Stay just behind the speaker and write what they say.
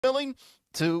willing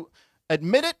to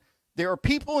admit it, there are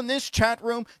people in this chat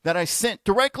room that I sent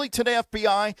directly to the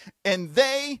FBI, and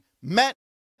they met.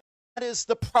 That is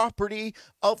the property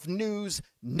of News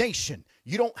Nation.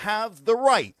 You don't have the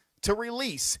right to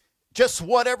release just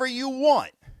whatever you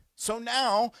want. So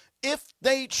now, if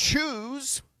they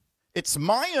choose, it's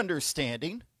my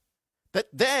understanding that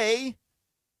they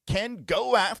can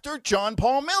go after John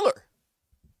Paul Miller.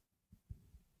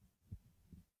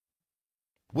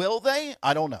 Will they?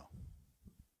 I don't know.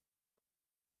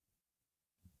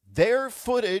 Their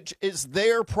footage is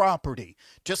their property.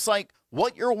 Just like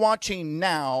what you're watching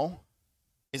now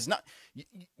is not.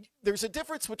 There's a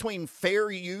difference between fair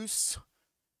use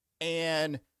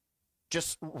and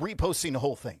just reposting the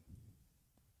whole thing.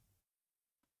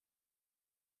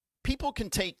 People can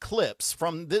take clips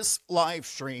from this live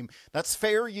stream. That's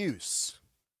fair use.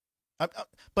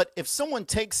 But if someone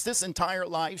takes this entire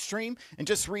live stream and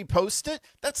just repost it,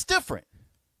 that's different.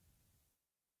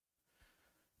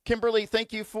 Kimberly,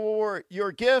 thank you for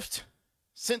your gift.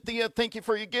 Cynthia, thank you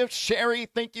for your gift. Sherry,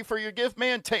 thank you for your gift.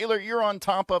 Man, Taylor, you're on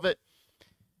top of it.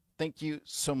 Thank you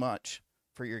so much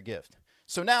for your gift.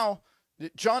 So now,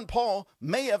 John Paul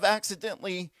may have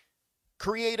accidentally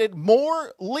created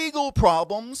more legal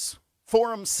problems for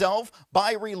himself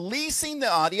by releasing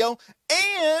the audio,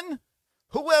 and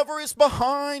whoever is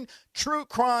behind True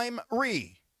Crime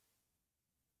Re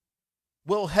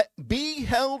will be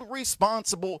held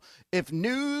responsible if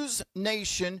News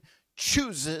Nation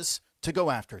chooses to go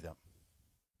after them.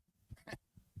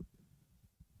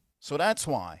 So that's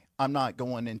why I'm not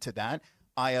going into that.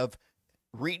 I have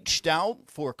reached out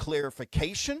for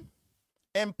clarification.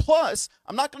 And plus,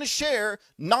 I'm not going to share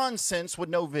nonsense with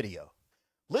no video.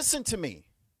 Listen to me,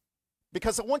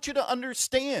 because I want you to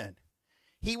understand.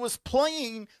 He was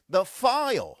playing the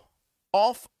file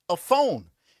off a phone.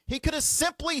 He could have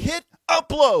simply hit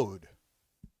upload.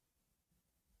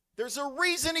 There's a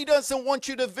reason he doesn't want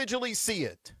you to visually see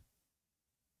it.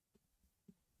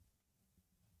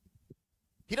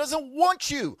 He doesn't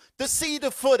want you to see the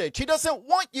footage. He doesn't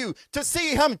want you to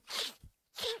see him